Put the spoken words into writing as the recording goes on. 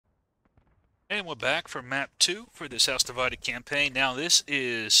And we're back for map 2 for this House Divided campaign. Now this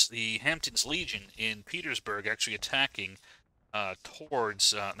is the Hampton's Legion in Petersburg actually attacking attacking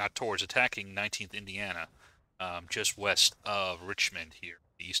 19th Indiana, just west of Richmond here,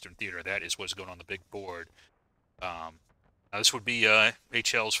 the Eastern Theater. That is what's going on the big board. Now this would be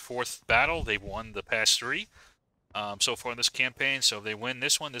HL's 4th battle. They've won the past 3 so far in this campaign, so if they win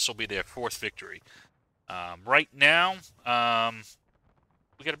this one, this will be their 4th victory. Right now,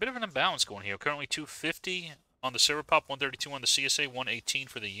 we got a bit of an imbalance going here. Currently 250 on the Server Pop, 132 on the CSA, 118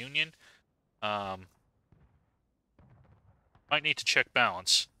 for the Union. Might need to check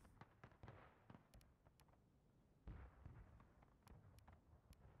balance.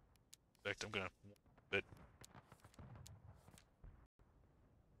 In fact, I'm going to bit.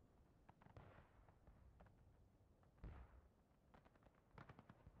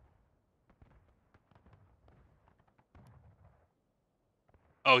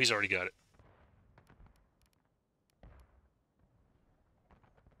 Oh, he's already got it.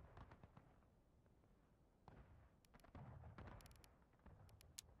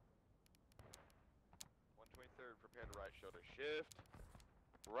 Prepare to right shoulder shift.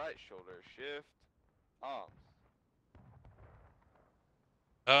 Right shoulder shift. Arms.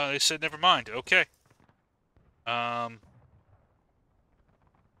 They said never mind. Okay. All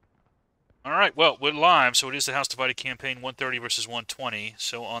right. Well, we're live, so it is the House Divided campaign, 130 versus 120.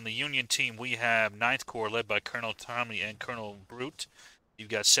 So on the Union team, we have 9th Corps led by Colonel Tomley and Colonel Brute. You've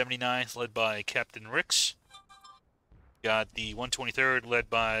got 79th led by Captain Ricks. Got the 123rd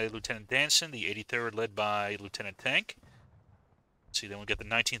led by Lieutenant Danson, the 83rd led by Lieutenant Tank. Let's see, then we got the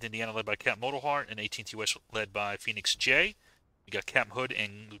 19th Indiana led by Captain Motorheart, and 18th U.S. led by Phoenix J. We got Captain Hood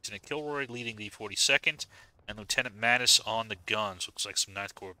and Lieutenant Kilroy leading the 42nd, and Lieutenant Mattis on the guns. Looks like some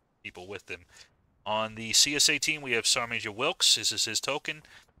 9th Corps people with them. On the CSA team, we have Sergeant Major Wilkes. This is his token,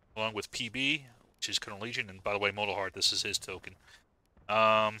 along with PB, which is Colonel Legion, and by the way, Motorheart, this is his token.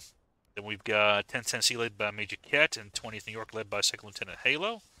 Then we've got 10th Tennessee led by Major Kett, and 20th New York led by Second Lieutenant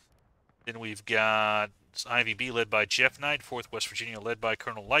Halo. Then we've got IVB led by Jeff Knight, 4th West Virginia led by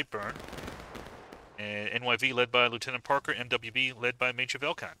Colonel Lightburn, and NYV led by Lieutenant Parker, MWB led by Major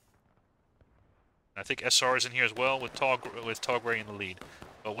Velcon. I think SR is in here as well with Togray in the lead.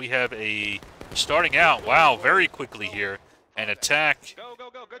 But we have a starting out, wow, very quickly here, an attack. Go,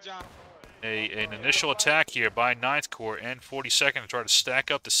 good job. An initial attack here by 9th Corps and 42nd to try to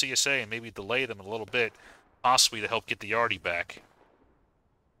stack up the CSA and maybe delay them a little bit, possibly to help get the Yardie back.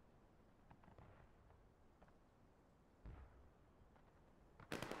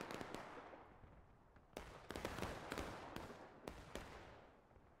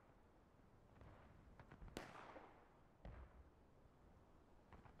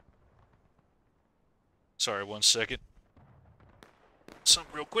 Sorry, 1 second.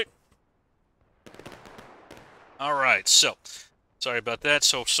 Something real quick. All right, so sorry about that.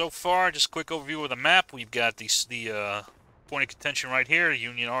 So far, just a quick overview of the map. We've got the point of contention right here.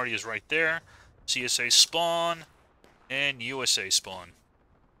 Union Arty is right there. CSA spawn and USA spawn.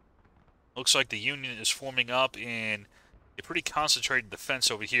 Looks like the Union is forming up in a pretty concentrated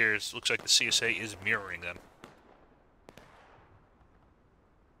defense over here. It looks like the CSA is mirroring them.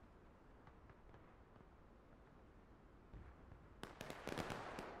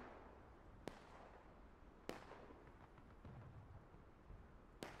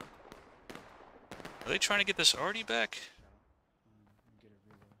 Are they trying to get this Arty back?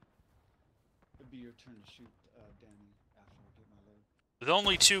 It'd be your turn to shoot Danny after I get my load. With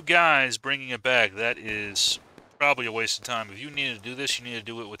only 2 guys bringing it back, that is probably a waste of time. If you needed to do this, you need to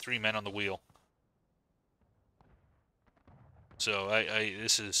do it with 3 men on the wheel. So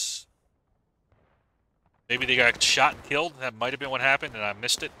this is... Maybe they got shot and killed. That might have been what happened, and I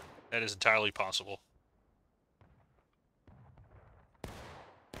missed it. That is entirely possible.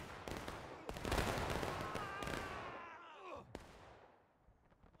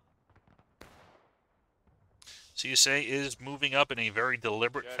 CSA is moving up in a very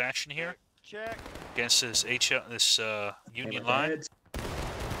deliberate fashion here against this Union line.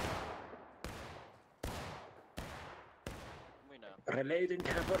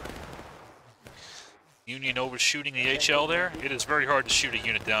 Union overshooting the HL there. It is very hard to shoot a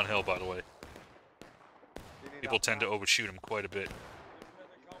unit downhill, by the way. People tend to overshoot them quite a bit.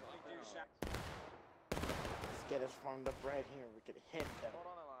 Let's get us formed up right here. We could hit them. On the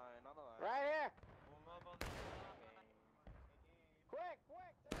line. Right here. Quick.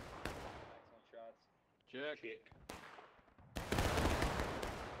 Check.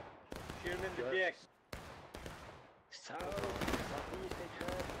 Shoot him in the dick.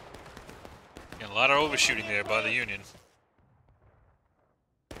 And a lot of overshooting there by the Union.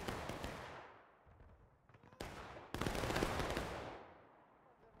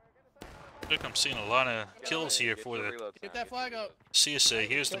 Look, I'm seeing a lot of kills here for the Get that flag up. CSA.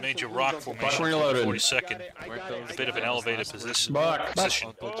 Here's the major rock formation. reloaded. 42nd. A bit of an elevated position. Buck.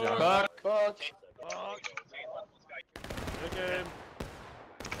 position. Buck. Good game.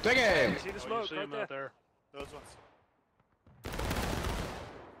 Big game. See the smoke right there. Those ones.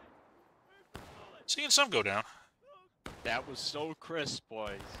 Seeing some go down. That was so crisp,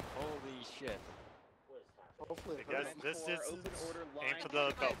 boys. Holy shit. Hopefully, Guys, this is aim for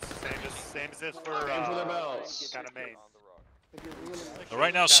the belts. Same as this for Aim for the belts. kind of main.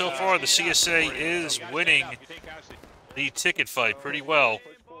 Right now, so far, the CSA is winning the ticket fight pretty well.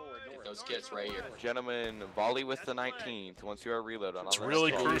 Those kits right here. Gentlemen, volley with the 19th once you are reloaded. It's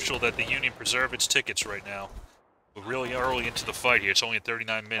really crucial that the Union preserve its tickets right now. We're really early into the fight here. It's only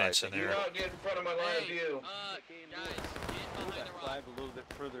 39 minutes, and they're... Get in front of my line of view. Move that flag a little bit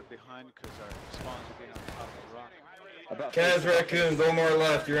further behind because our spawns are getting on top of the rock. Kaz Raccoon, go more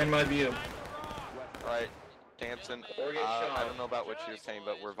left. You're in my view. Alright, Danson, I don't know about what you're saying,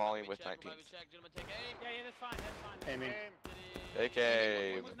 but we're volleying with 19th. Aiming. Take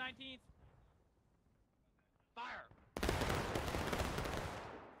aim.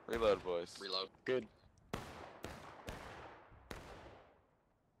 Reload, boys. Reload. Good.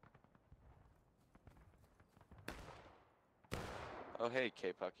 Oh, hey,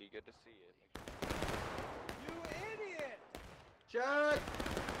 K-Pucky, good to see you. You idiot! Check.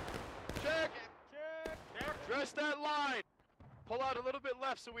 Check! Dress that line! Pull out a little bit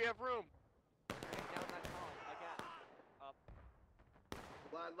left so we have room.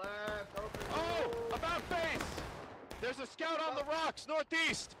 Oh! About face! There's a scout on the rocks,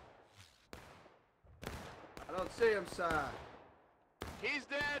 northeast! I don't see him, sir. He's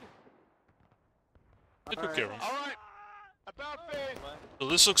dead! Look who cares. Alright! About face! So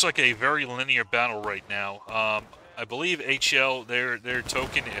this looks like a very linear battle right now. I believe HL, their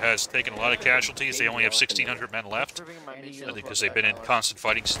token has taken a lot of casualties. They only have 1,600 men left. I think because they've been in constant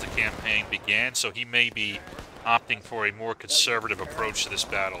fighting since the campaign began, so he may be opting for a more conservative approach to this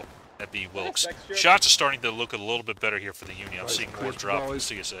battle. That'd be Wilkes. Shots are starting to look a little bit better here for the Union. I'm seeing more drop from the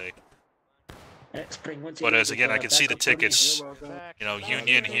CSA. But as again, I can see the tickets. You know,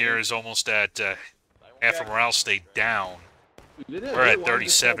 Union here is almost at half of morale state down. We're at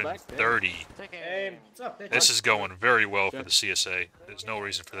 37-30. This is going very well for the CSA. There's no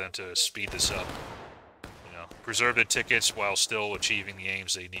reason for them to speed this up. You know, preserve the tickets while still achieving the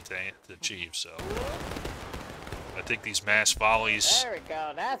aims they need to achieve. So I think these mass volleys There we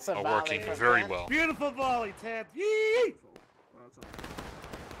go. That's a are volley working for very Ben. well. Beautiful volley, Ted! Yee! Union,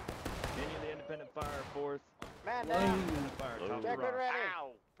 the independent fire, 4th. Man down. Independent fire, top of the Check it rock. ready.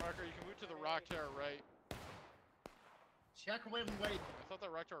 Parker, you can move to the rock to our right. Check when we wait. I thought the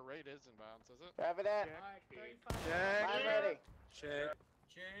rock to our right is inbounds, is it? Grab it at. Check! Line ready. Check.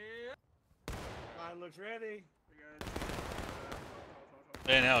 Line looks ready.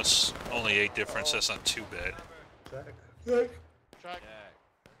 And now it's only 8 difference. That's not too bad. Track.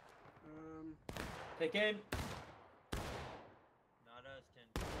 Take aim. Not us,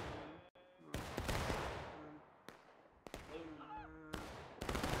 10.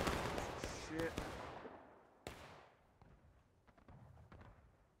 Shit.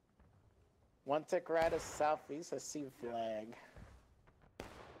 One tick right is southeast. I see flag.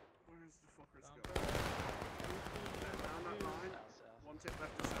 Where's the fuckers go? Down that line. One tick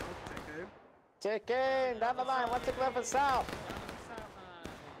left to south. Take aim. Tick in. Down the line. One tick left and south.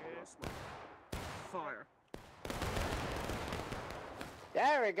 Fire.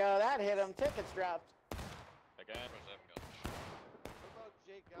 There we go. That hit him. Tickets dropped.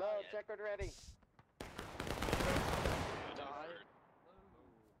 Low. Checkered ready.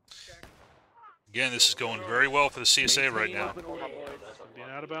 Again, this is going very well for the CSA right now. Being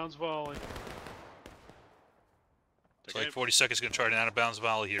out of bounds volley. It's like 40 seconds going to try an out-of-bounds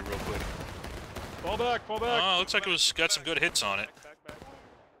volley here real quick. Fall back, fall back. Oh, looks like it got some good hits on it.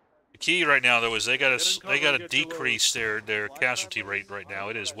 The key right now, though, is they got to decrease their casualty rate right now.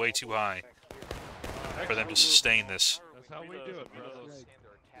 It is way too high for them to sustain this. That's how we do it, bro.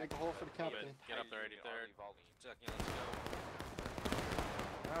 Make a hole for the captain. Get up there, 83rd.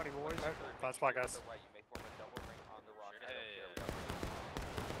 Howdy, boys. Fast fly, guys.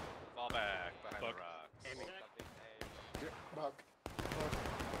 Fall back behind Buck. the rocks.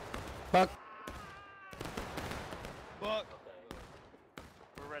 Buck. Buck.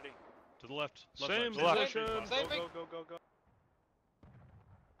 We're ready. To the left. Same left. position. Same Go, go, go, go.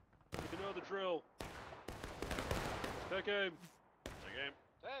 You know the drill. Take aim. Take aim.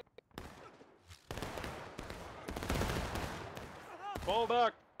 Fall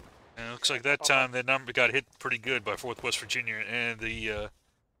back. And it looks like that time that number got hit pretty good by 4th West Virginia, and the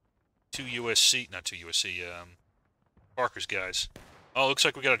two USC, not two USC, Parker's guys. Oh, looks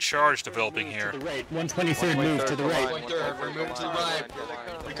like we got a charge developing here. To the right, 123rd move to the right. 123rd, we're moving to the right.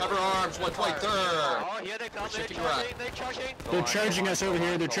 Recover arms, 123rd. Oh, here they come. They're charging. They're charging us over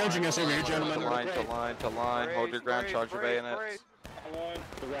here. They're charging us over here, gentlemen. To line. Hold your ground, charge your bayonets.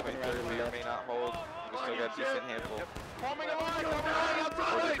 23rd may or may not hold. We still got a decent handful. Forming a line.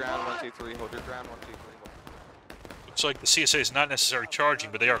 Hold your ground, 1, 2, 3. Hold your ground, 1, 2, 3. Looks like the CSA is not necessarily charging,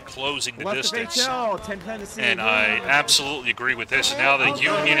 but they are closing the distance. HL, 10 Tennessee. And I absolutely agree with this. And now the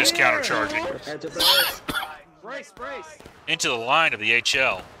Union is countercharging Brace. into the line of the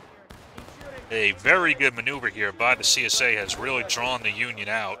HL. A very good maneuver here by the CSA has really drawn the Union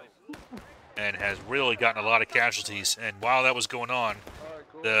out and has really gotten a lot of casualties. And while that was going on,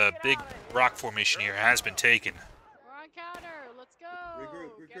 the big rock formation here has been taken. We're on counter. Let's go. Regroup.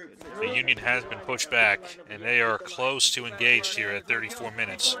 The Union has been pushed back, and they are close to engaged here at 34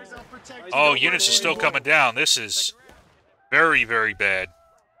 minutes. Oh, units are still coming down. This is very, very bad.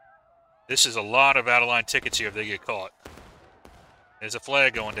 This is a lot of out-of-line tickets here if they get caught. There's a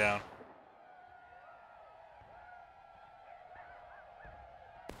flag going down.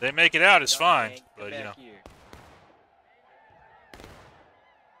 They make it out, it's fine, but, you know.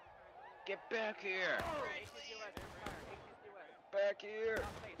 Get back here. Back here.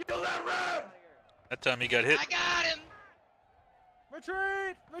 That time he got hit. I got him.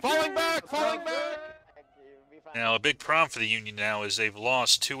 Retreat. Falling back. Now, a big problem for the Union now is they've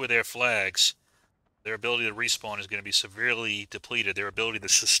lost 2 of their flags. Their ability to respawn is going to be severely depleted. Their ability to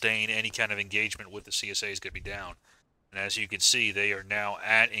sustain any kind of engagement with the CSA is going to be down. And as you can see, they are now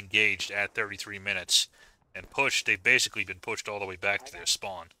engaged at 33 minutes. And pushed, they've basically been pushed all the way back to their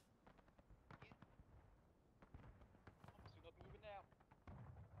spawn.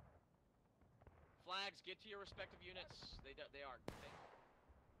 Flags, get to your respective units. They are.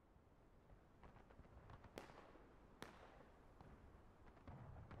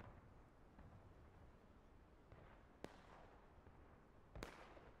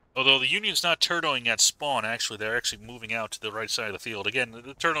 Although the Union's not turtling at spawn, actually, they're actually moving out to the right side of the field. Again,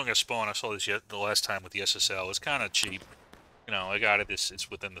 the turtling at spawn, I saw this the last time with the SSL, it's kind of cheap. You know, I got it,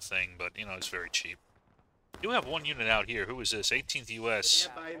 it's within the thing, but, you know, it's very cheap. You do have one unit out here. Who is this? 18th US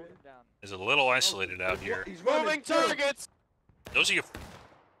is a little isolated out here. Moving targets. Those are your...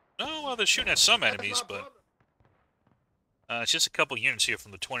 Oh, well, they're shooting at some enemies, but... it's just a couple units here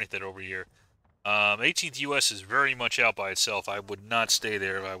from the 20th that are over here. 18th US is very much out by itself. I would not stay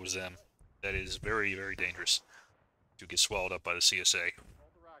there if I was them. That is very, very dangerous to get swallowed up by the CSA.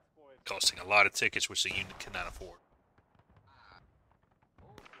 Costing a lot of tickets, which the unit cannot afford.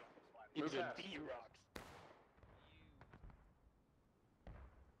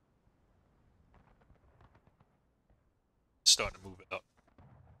 Starting to move it up.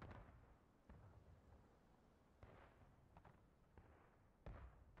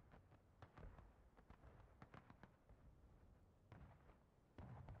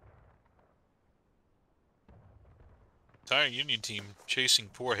 Entire Union team chasing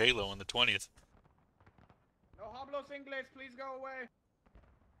poor Halo on the 20th. No hablos English, please go away.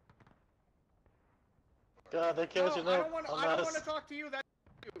 God, they're catching up on I don't want us. to talk to you. That's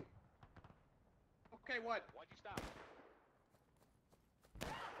you. Okay, what? Why'd you stop?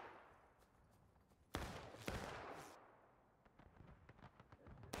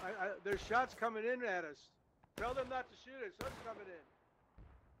 There's shots coming in at us. Tell them not to shoot it. Sun's coming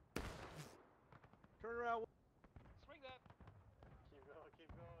in. Turn around. Swing that. Keep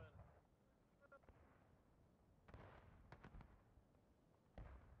going.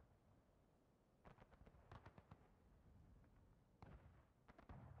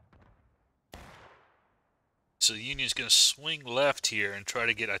 So the Union's going to swing left here and try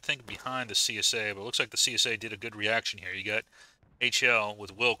to get, I think, behind the CSA. But it looks like the CSA did a good reaction here. You got HL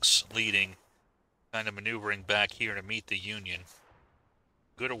with Wilkes leading, kind of maneuvering back here to meet the Union.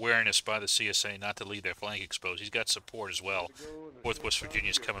 Good awareness by the CSA not to leave their flank exposed. He's got support as well. 4th West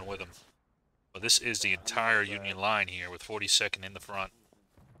Virginia's coming with him. But this is the entire Union line here with 42nd in the front.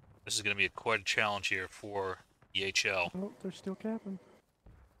 This is going to be quite a challenge here for the HL. Oh, they're still capping.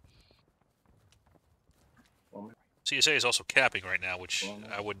 CSA is also capping right now, which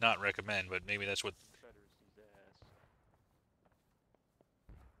I would not recommend, but maybe that's what...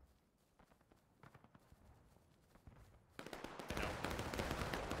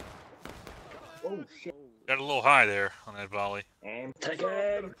 Oh shit. Got a little high there on that volley. Take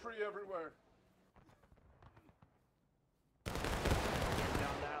it. Free everywhere. Down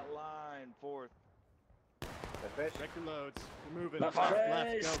that line, 4th. Check your loads. We're moving. Left,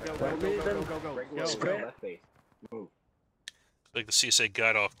 Left. Go. Move. Like the CSA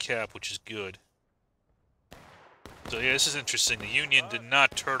got off cap, which is good. So yeah, this is interesting. The Union did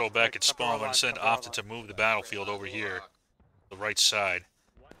not turtle back at spawn, but instead opted to move the battlefield over here, the right side.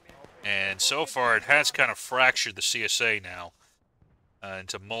 And so far, it has kind of fractured the CSA now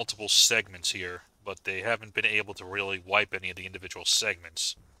into multiple segments here, but they haven't been able to really wipe any of the individual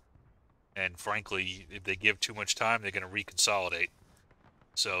segments. And frankly, if they give too much time, they're going to reconsolidate.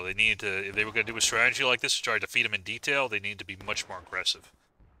 So they need to, if they were going to do a strategy like this to try to defeat them in detail, they need to be much more aggressive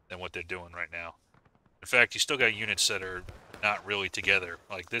than what they're doing right now. In fact, you still got units that are not really together.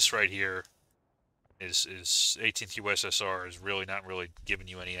 Like this right here is 18th USSR is really not really giving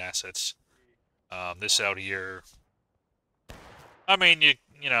you any assets. This out here, I mean,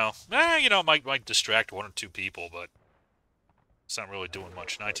 you know, might distract one or two people, but it's not really doing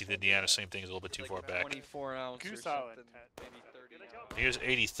much. 19th Indiana, same thing, is a little bit too far back. 24 ounce or something. Maybe 30 ounce. Here's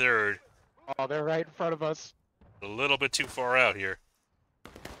 83rd. Oh, they're right in front of us. A little bit too far out here.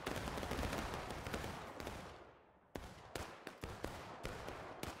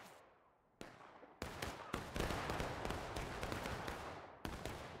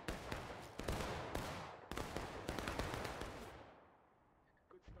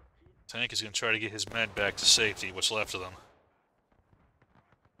 Tank is going to try to get his men back to safety, what's left of them.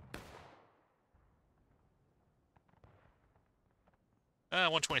 Ah,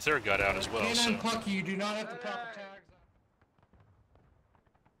 123rd got out as well. Canine Pucky, you do not have the proper tags.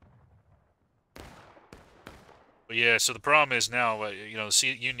 But yeah, so the problem is now, you know, the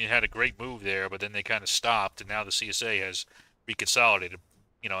Union had a great move there, but then they kind of stopped, and now the CSA has reconsolidated.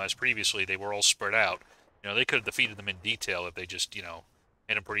 You know, as previously, they were all spread out. You know, they could have defeated them in detail if they just, you know,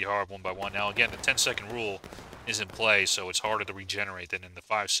 hit them pretty hard one by one. Now, again, the 10-second rule is in play, so it's harder to regenerate than in the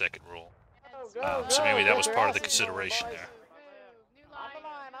 5-second rule. So maybe that was part of the consideration there. On the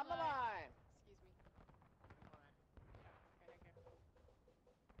line, on the line.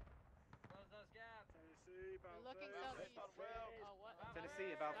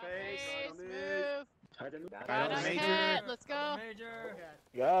 Tennessee, about face. Move. Right Right on head. Let's go.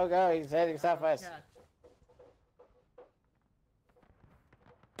 Go, he's heading southwest.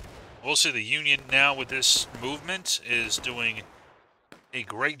 Also, the Union now with this movement is doing a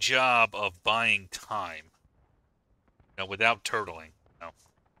great job of buying time. You know, without turtling. You know,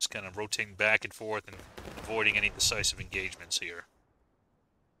 just kind of rotating back and forth and avoiding any decisive engagements here.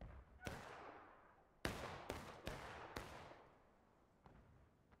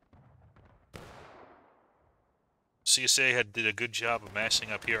 CSA did a good job of massing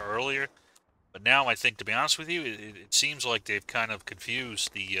up here earlier, but now I think, to be honest with you, it seems like they've kind of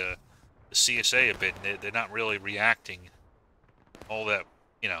confused the CSA a bit, and they're not really reacting all that,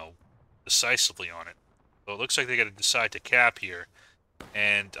 you know, decisively on it. So it looks like they got to decide to cap here,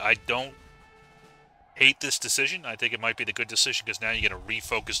 and I don't hate this decision. I think it might be the good decision because now you're going to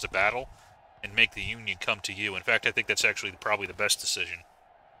refocus the battle and make the Union come to you. In fact, I think that's actually probably the best decision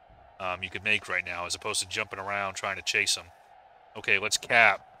you could make right now, as opposed to jumping around trying to chase them. Okay, let's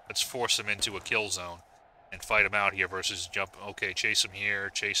cap. Let's force them into a kill zone and fight them out here versus jump. Okay, chase them here,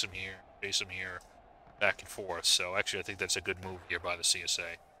 chase them here, chase them here, back and forth. So actually, I think that's a good move here by the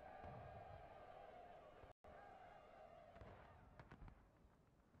CSA.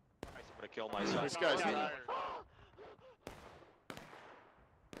 I'm gonna kill myself. This guy's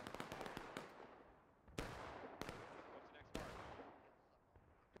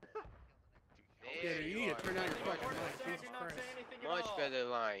Yeah, you need to turn out your fucking mic. Jesus Christ. Much better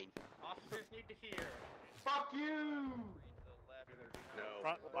line. Officers need to hear. Fuck you!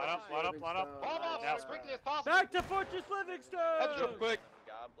 Line up, line up, line up. Hold on, Now, as quickly as possible. Back to Fortress Livingston! Extra quick.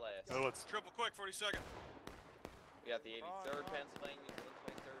 God bless. So let's Triple quick, 40 seconds. We got the 83rd Pennsylvania,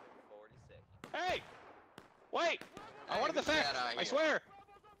 123rd, and 46th. Hey! Wait! I wanted the facts, I swear!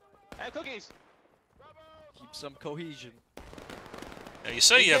 I have cookies! Keep some cohesion. Now, you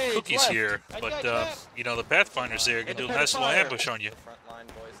say you have Engage cookies left. here, but, Engage left. you know, the Pathfinders there can do a nice little fire. ambush on you. Front line,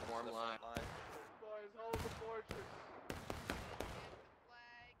 boys. The front line. Boys, hold the fortress.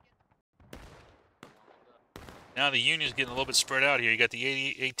 Now the Union's getting a little bit spread out here. You got the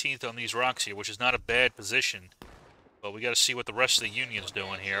 18th on these rocks here, which is not a bad position. But we got to see what the rest of the Union's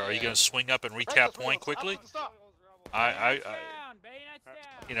doing here. Are you going to swing up and recap point quickly?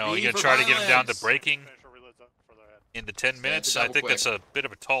 You know, you're going to try to get them down to breaking in the 10 minutes? I think that's a bit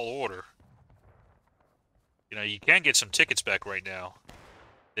of a tall order. You know, you can get some tickets back right now.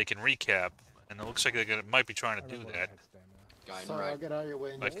 They can recap, and it looks like they're might be trying to do that. Sorry, I'll get out of your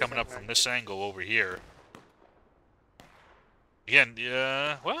way. By coming up from this angle over here. Again,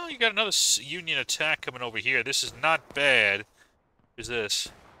 well, you got another Union attack coming over here. This is not bad. Who's this?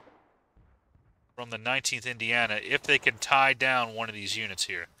 from the 19th Indiana if they can tie down one of these units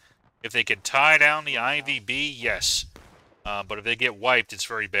here. If they can tie down the IVB, yes. But if they get wiped, it's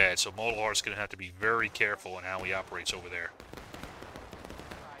very bad. So Moldar's going to have to be very careful in how he operates over there.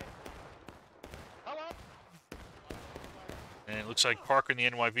 And it looks like Parker in the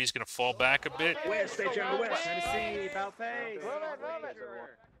NYV is going to fall back a bit. West, stay on the west. Tennessee, about face. Move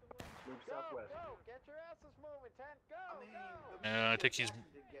southwest. Get your asses moving, 10. Go, And I think he's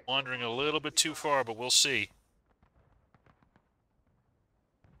wandering a little bit too far, but we'll see.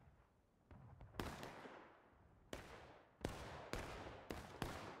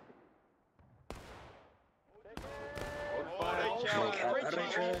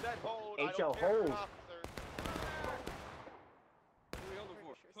 HL hold.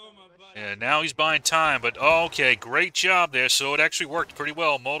 And now he's buying time, but okay, great job there. So it actually worked pretty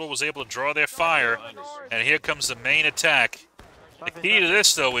well. Moldal was able to draw their fire, and here comes the main attack. The key to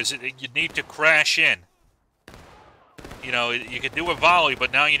this, though, is that you need to crash in. You know, you can do a volley,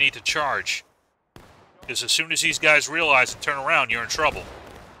 but now you need to charge. Because as soon as these guys realize and turn around, you're in trouble.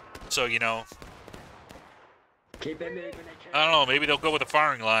 So, you know, I don't know, maybe they'll go with a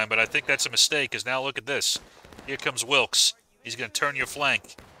firing line, but I think that's a mistake, because now look at this. Here comes Wilkes. He's going to turn your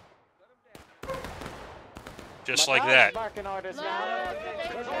flank. Just like that.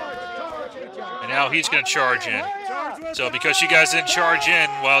 And now he's going to charge in. So because you guys didn't charge in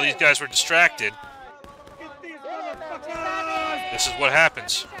while these guys were distracted, this is what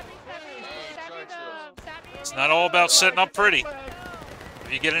happens. It's not all about setting up pretty.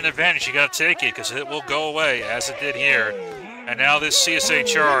 If you get an advantage, you got to take it, because it will go away, as it did here. And now this CSA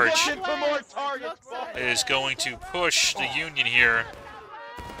charge is going to push the Union here.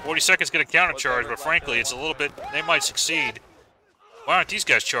 42nd's going to counter-charge, but frankly, it's a little bit... They might succeed. Why aren't these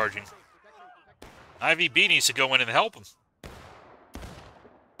guys charging? IVB needs to go in and help them.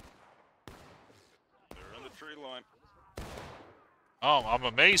 They're on the tree line. Oh, I'm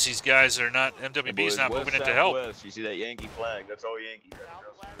amazed these guys are not... MWB's not moving in to help. You see that Yankee flag? That's all Yankee.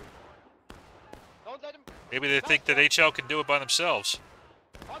 Maybe they think that HL can do it by themselves.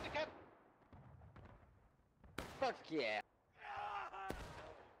 Fuck yeah.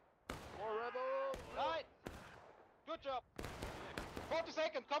 More rebels. Right. Good job.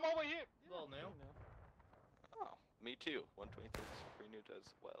 42nd, come over here. Well, now. Oh, me too. 123 renewed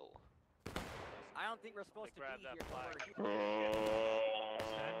as well. I don't think we're supposed to be here.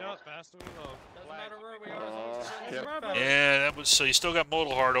 Stand up, faster we go. Doesn't matter where we are. Yeah, that was... So you still got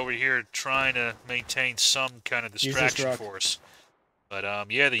Modelhard over here trying to maintain some kind of distraction for us. But,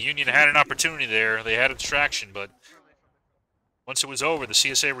 yeah, the Union had an opportunity there. They had a distraction, but once it was over, the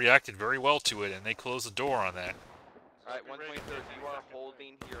CSA reacted very well to it, and they closed the door on that. All right, 123rd, you are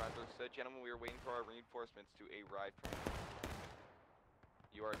holding here. Understood, gentlemen. We are waiting for our reinforcements to arrive.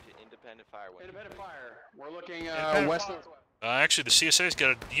 You are to independent fire. Independent fire. We're looking west. Actually, the CSA's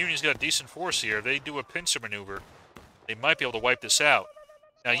got the Union's got a decent force here. If they do a pincer maneuver, they might be able to wipe this out.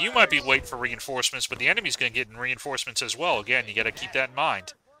 Now, you might be waiting for reinforcements, but the enemy's going to get reinforcements as well. Again, you got to keep that in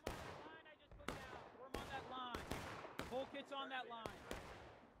mind.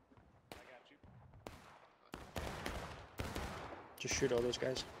 Just shoot all those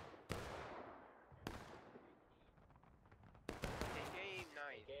guys.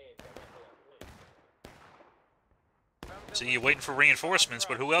 So you're waiting for reinforcements,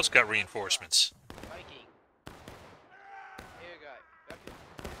 but who else got reinforcements?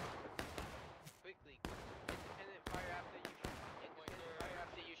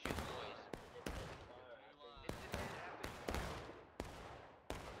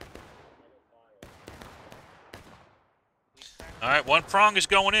 All right, one prong is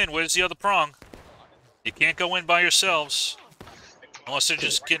going in. Where's the other prong? You can't go in by yourselves. Unless they're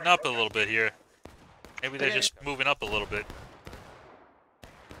just getting up a little bit here. Maybe they're just moving up a little bit.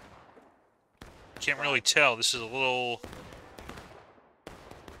 Can't really tell. This is a little...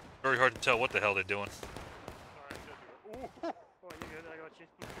 Very hard to tell what the hell they're doing. Oh, you good? I got you.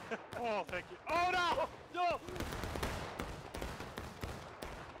 Oh, thank you. Oh, no! No!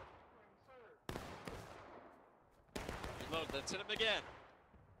 Reload, let's hit him again.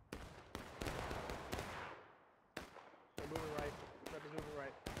 They're moving right. Reb's moving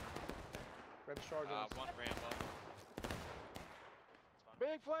right. Reb's charging us. One ramp up.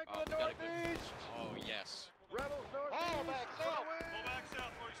 Big flank to the northeast. Oh, yes. Rebels northeast. Pull back south. Pull back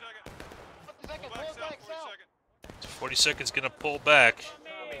south, 42nd. 42nd, pull back south. 42nd's going to pull back.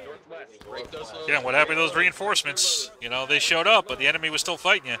 Again, what happened to those reinforcements? You know, they showed up, but the enemy was still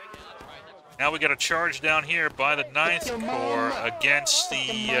fighting you. Now we got a charge down here by the 9th Corps against the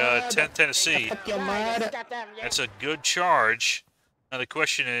 10th Tennessee. That's a good charge. Now the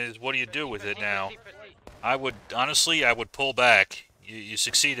question is, what do you do with it now? I would, honestly, I would pull back. You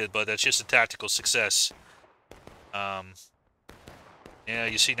succeeded, but that's just a tactical success. Yeah,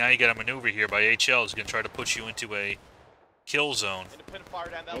 you see now you got a maneuver here by HL is going to try to put you into a kill zone. Independent fire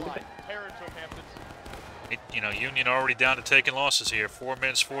down that line. Tear into him, Hamptons. You know, Union already down to taking losses here. 4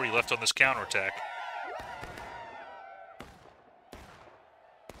 minutes 40 left on this counterattack.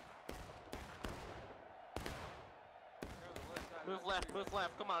 Move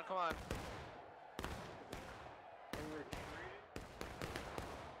left, come on, come on.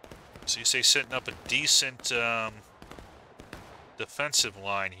 So you say setting up a decent defensive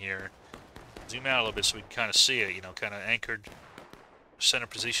line here. Zoom out a little bit so we can kind of see it, you know, kind of anchored center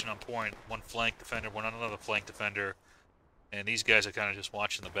position on point. One flank defender, one on another flank defender. And these guys are kind of just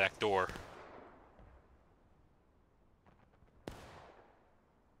watching the back door.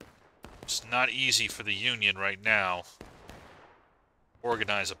 It's not easy for the Union right now.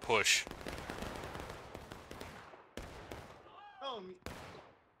 Organize a push. Are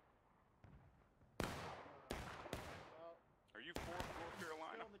you for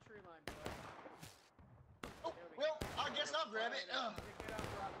Carolina? Oh, well, I guess I'll grab it.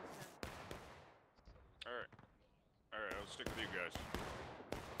 Alright, I'll stick with you guys.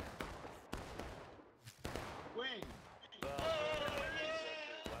 Wing.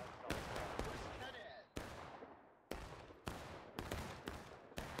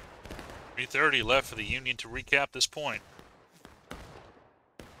 3:30 left for the Union to recap this point.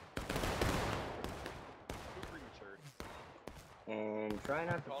 And try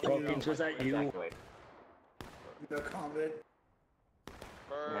not to Hawkins, was that you? evacuate. No comment.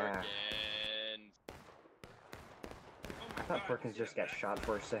 Yeah. I thought Perkins just got shot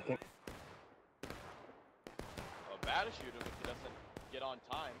for a second. Well, bad to shoot him if he doesn't get on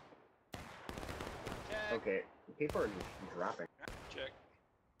time. Check. Okay, people are just dropping. Check.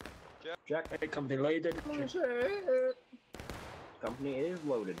 Check. Hey, company loaded. Company is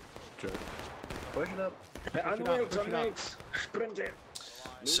loaded. Check. Push it up. On Wilkes. Sprint it.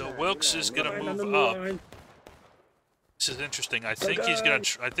 So Wilkes is going to move up. This is interesting. I think he's going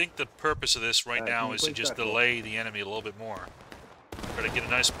to. I think the purpose of this right now is to just delay the enemy a little bit more. Try to get a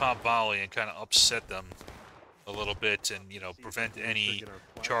nice pop volley and kind of upset them a little bit, and prevent any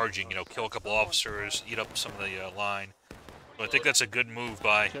charging. Kill a couple officers, eat up some of the line. So I think that's a good move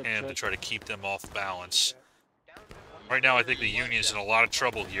by him to try to keep them off balance. Right now, I think the Union is in a lot of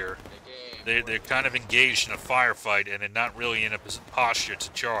trouble here. They're kind of engaged in a firefight, and they're not really in a posture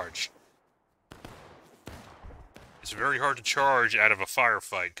to charge. It's very hard to charge out of a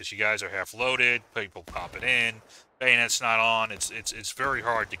firefight because you guys are half loaded, people popping in, bayonets not on. It's very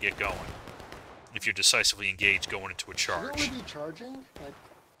hard to get going if you're decisively engaged going into a charge. Shouldn't we be charging? Like,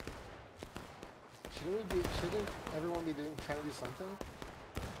 shouldn't everyone be trying to do something?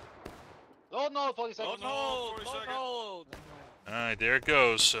 Load no, 40 seconds. Load, 40 seconds. All right, there it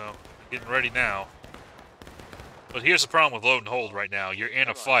goes. So getting ready now. But here's the problem with load and hold right now. You're in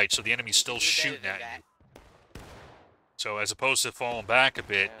a fight, so the enemy's still shooting at you. So as opposed to falling back a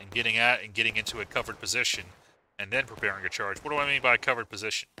bit and getting into a covered position and then preparing a charge. What do I mean by covered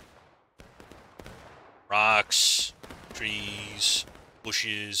position? Rocks, trees,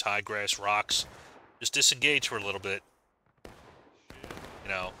 bushes, high grass, rocks. Just disengage for a little bit.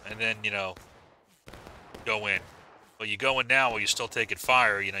 And then, go in. But you go in now while you're still taking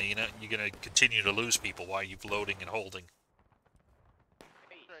fire, you're going to continue to lose people while you're loading and holding.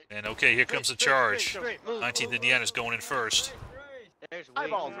 And okay, here comes the charge. 19th Indiana's going in first.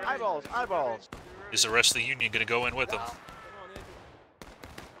 Eyeballs, eyeballs, eyeballs. Is the rest of the Union going to go in with them?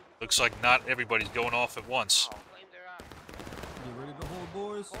 Looks like not everybody's going off at once.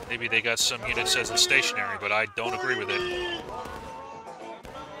 Maybe they got some units as a stationary, but I don't agree with it.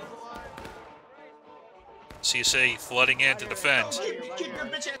 CSA flooding in to defend.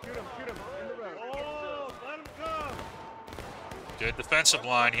 Good defensive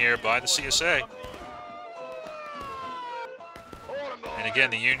line here by the CSA. And again,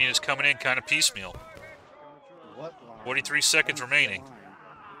 the Union is coming in kind of piecemeal. 43 seconds remaining.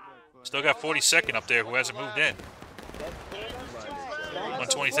 Still got 42nd up there who hasn't moved in.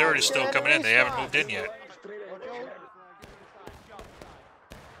 123rd is still coming in. They haven't moved in yet.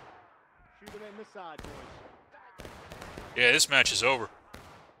 Yeah, this match is over.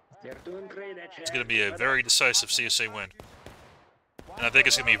 It's going to be a very decisive CSA win. And I think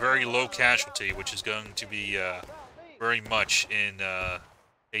it's going to be very low casualty, which is going to be very much in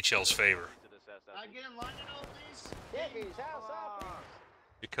HL's favor.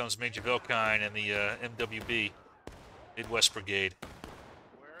 Here comes Major Vilkine and the MWB, Midwest Brigade.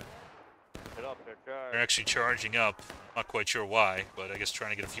 They're actually charging up. Not quite sure why, but I guess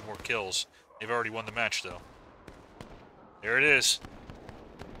trying to get a few more kills. They've already won the match, though. There it is.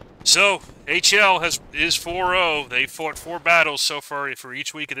 So, HL is 4-0. They fought 4 battles so far for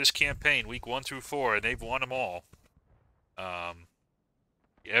each week of this campaign, week 1 through 4, and they've won them all.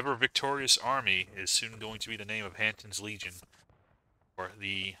 The ever-victorious army is soon going to be the name of Hampton's Legion for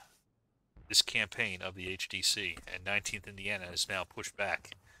this campaign of the HDC, and 19th Indiana is now pushed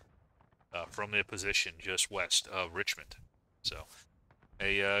back from their position just west of Richmond. So,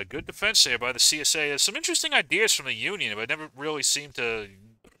 a good defense there by the CSA. There's some interesting ideas from the Union, but never really seemed to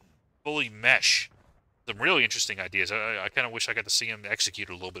fully mesh. Some really interesting ideas. I kind of wish I got to see them execute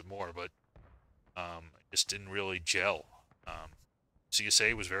a little bit more, but it just didn't really gel.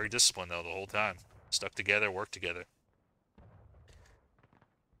 CSA was very disciplined, though, the whole time. Stuck together, worked together.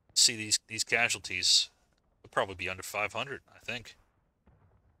 See these casualties would probably be under 500, I think.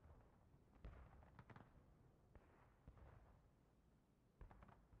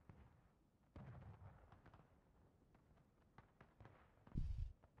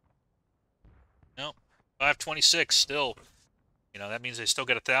 No, 526 still. You know, that means they still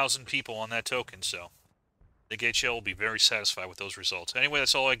got 1,000 people on that token, so I think HL will be very satisfied with those results. Anyway,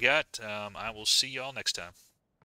 that's all I got. I will see y'all next time.